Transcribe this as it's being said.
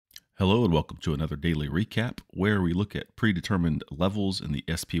Hello and welcome to another daily recap where we look at predetermined levels in the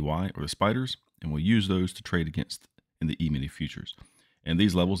SPY or the spiders, and we'll use those to trade against in the E-mini futures. And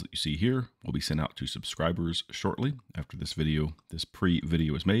these levels that you see here will be sent out to subscribers shortly after this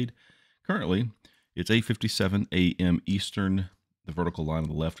pre-video is made. Currently, it's 8:57 a.m. Eastern. The vertical line on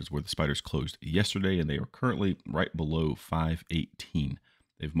the left is where the spiders closed yesterday, and they are currently right below 518.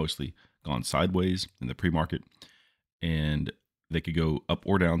 They've mostly gone sideways in the pre-market, and they could go up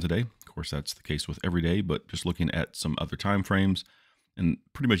or down today. Of course, that's the case with every day, but just looking at some other time frames, and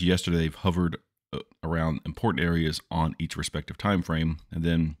pretty much yesterday they've hovered around important areas on each respective time frame, and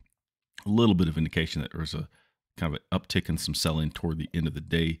then a little bit of indication that there's a kind of an uptick in some selling toward the end of the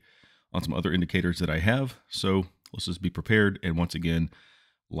day on some other indicators that I have. So let's just be prepared. And once again,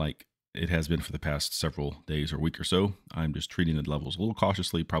 like it has been for the past several days or week or so, I'm just treating the levels a little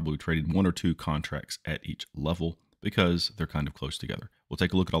cautiously, probably trading one or two contracts at each level, because they're kind of close together. We'll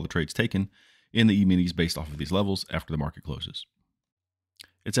take a look at all the trades taken in the E-minis based off of these levels after the market closes.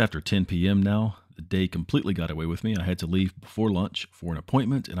 It's after 10 p.m. now. The day completely got away with me. I had to leave before lunch for an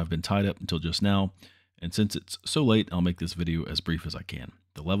appointment, and I've been tied up until just now. And since it's so late, I'll make this video as brief as I can.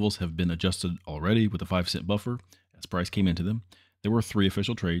 The levels have been adjusted already with a 5-cent buffer as price came into them. There were 3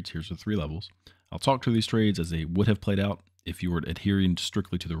 official trades. Here's the 3 levels. I'll talk to these trades as they would have played out if you were adhering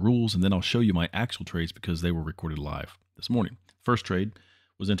strictly to the rules, and then I'll show you my actual trades because they were recorded live this morning. First trade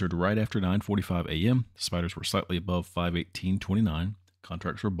was entered right after 9:45 a.m. The spiders were slightly above 518.29.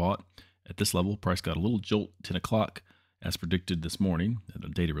 Contracts were bought at this level. Price got a little jolt 10 o'clock as predicted this morning at a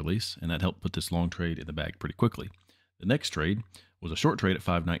data release, and that helped put this long trade in the bag pretty quickly. The next trade was a short trade at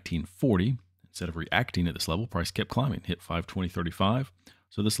 519.40. Instead of reacting at this level, price kept climbing, hit 520.35.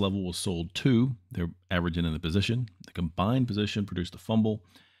 So this level was sold to. They're averaging in the position. The combined position produced a fumble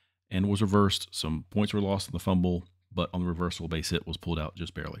and was reversed. Some points were lost on the fumble, but on the reversal, base hit was pulled out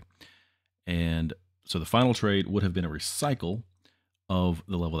just barely. And so the final trade would have been a recycle of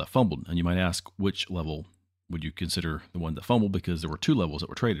the level that fumbled. And you might ask, which level would you consider the one that fumbled? Because there were 2 levels that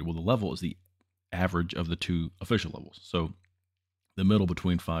were traded. Well, the level is the average of the 2 official levels. So the middle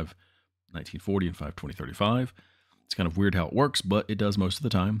between 519.40 and 520.35. It's kind of weird how it works, but it does most of the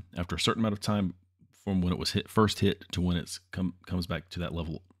time. After a certain amount of time from when it was first hit to when it comes back to that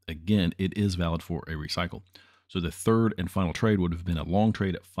level again, it is valid for a recycle. So the third and final trade would have been a long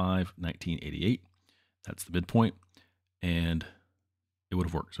trade at 519.88. That's the midpoint, and it would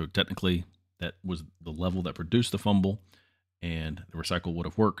have worked. So technically, that was the level that produced the fumble, and the recycle would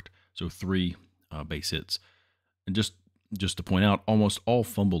have worked. So 3 base hits. And just to point out, almost all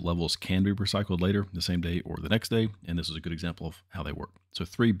fumbled levels can be recycled later, the same day or the next day, and this is a good example of how they work. So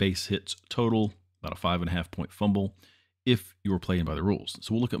 3 base hits total, about a 5.5 point fumble, if you were playing by the rules.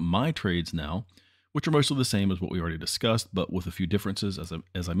 So we'll look at my trades now, which are mostly the same as what we already discussed, but with a few differences.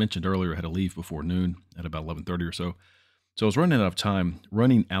 As I mentioned earlier, I had to leave before noon at about 11:30 or so. So I was running out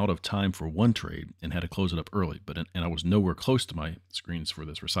of time for one trade and had to close it up early, and I was nowhere close to my screens for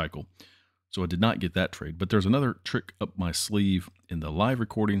this recycle. So I did not get that trade, but there's another trick up my sleeve in the live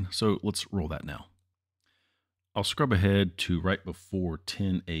recording, so let's roll that now. I'll scrub ahead to right before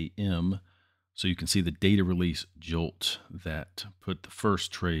 10 a.m. so you can see the data release jolt that put the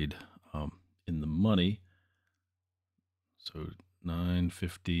first trade in the money. So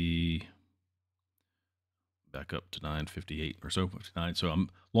 950, back up to 958 or so, 59. So I'm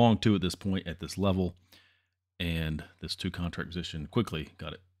long 2 at this point at this level, and this 2 contract position quickly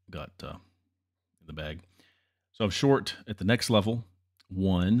got in the bag. So I'm short at the next level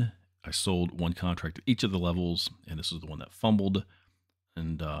 1. I sold 1 contract at each of the levels, and this is the one that fumbled.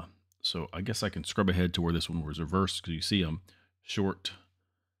 And so I guess I can scrub ahead to where this one was reversed, because you see I'm short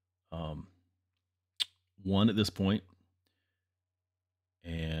 1 at this point,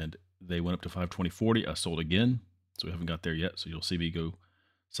 and they went up to 520.40. I sold again, so we haven't got there yet. So you'll see me go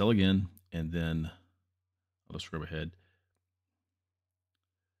sell again, and then I'll just scrub ahead.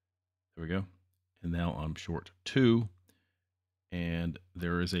 There we go. And now I'm short 2, and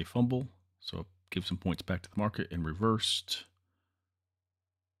there is a fumble. So I'll give some points back to the market and reversed.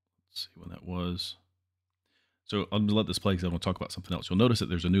 Let's see when that was. So I'm going to let this play because I want to talk about something else. You'll notice that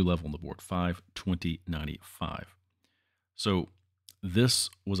there's a new level on the board, 520.95. So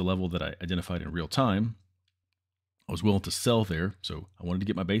this was a level that I identified in real time. I was willing to sell there, so I wanted to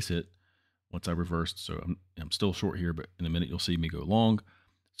get my base hit once I reversed. So I'm still short here, but in a minute you'll see me go long.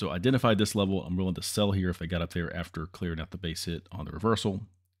 So I identified this level. I'm willing to sell here if they got up there after clearing out the base hit on the reversal,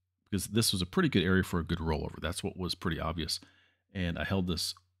 because this was a pretty good area for a good rollover. That's what was pretty obvious. And I held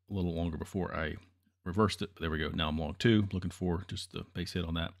this a little longer before I reversed it. But there we go. Now I'm long 2, looking for just the base hit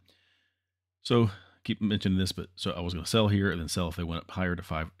on that. So keep mentioning this, but so I was going to sell here and then sell if they went up higher to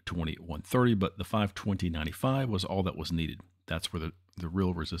 520.130, but the 520.95 was all that was needed. That's where the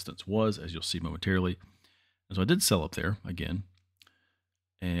real resistance was, as you'll see momentarily. And so I did sell up there again.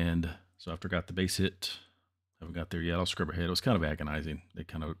 And so after I got the base hit, haven't got there yet, I'll scrub ahead. It was kind of agonizing. They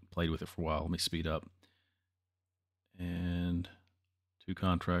kind of played with it for a while. Let me speed up. And 2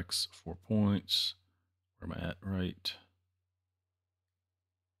 contracts, 4 points. Where am I at? Right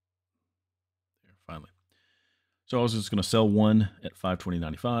there, finally. So I was just going to sell one at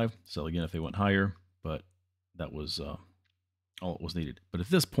 520.95, sell again if they went higher, but that was all it was needed. But at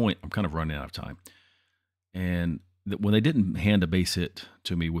this point, I'm kind of running out of time. And when they didn't hand a base hit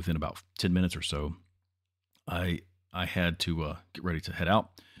to me within about 10 minutes or so, I had to get ready to head out.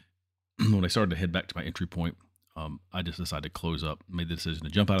 When I started to head back to my entry point, I just decided to close up, made the decision to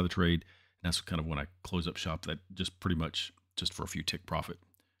jump out of the trade. And that's kind of when I closed up shop. That just pretty much just for a few tick profit,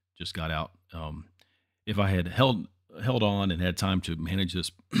 just got out. If I had held on and had time to manage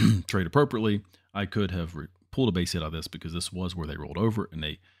this trade appropriately, I could have pulled a base hit out of this, because this was where they rolled over and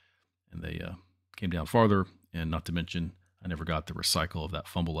they came down farther. And not to mention, I never got the recycle of that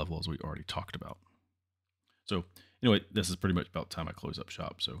fumble level, as we already talked about. So anyway, this is pretty much about the time I close up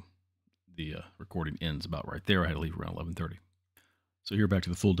shop. So the recording ends about right there. I had to leave around 11:30. So here, back to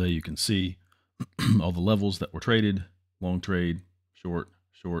the full day, you can see all the levels that were traded: long trade, short,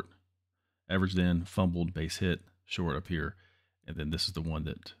 short, averaged in, fumbled, base hit, short up here. And then this is the one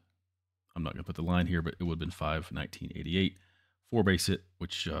that I'm not going to put the line here, but it would have been 5/19/88 for base hit,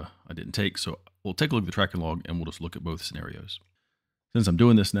 which I didn't take. So we'll take a look at the tracking log and we'll just look at both scenarios. Since I'm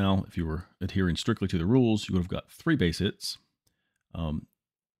doing this now, if you were adhering strictly to the rules, you would have got 3 base hits.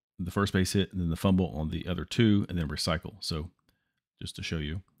 The first base hit, and then the fumble on the other 2, and then recycle. So just to show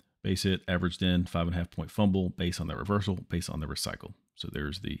you, base hit, averaged in, 5.5 point fumble, base on the reversal, base on the recycle. So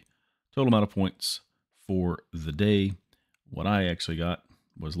there's the total amount of points for the day. What I actually got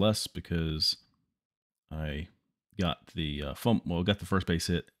was less, because I got the got the first base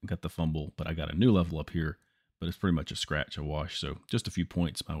hit, got the fumble, but I got a new level up here, but it's pretty much a scratch, a wash. So just a few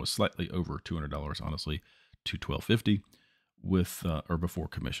points. I was slightly over $200, honestly, $212.50 with or before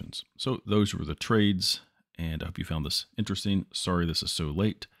commissions. So those were the trades, and I hope you found this interesting. Sorry this is so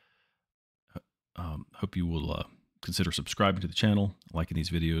late. Hope you will consider subscribing to the channel, liking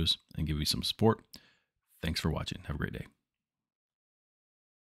these videos, and give me some support. Thanks for watching. Have a great day.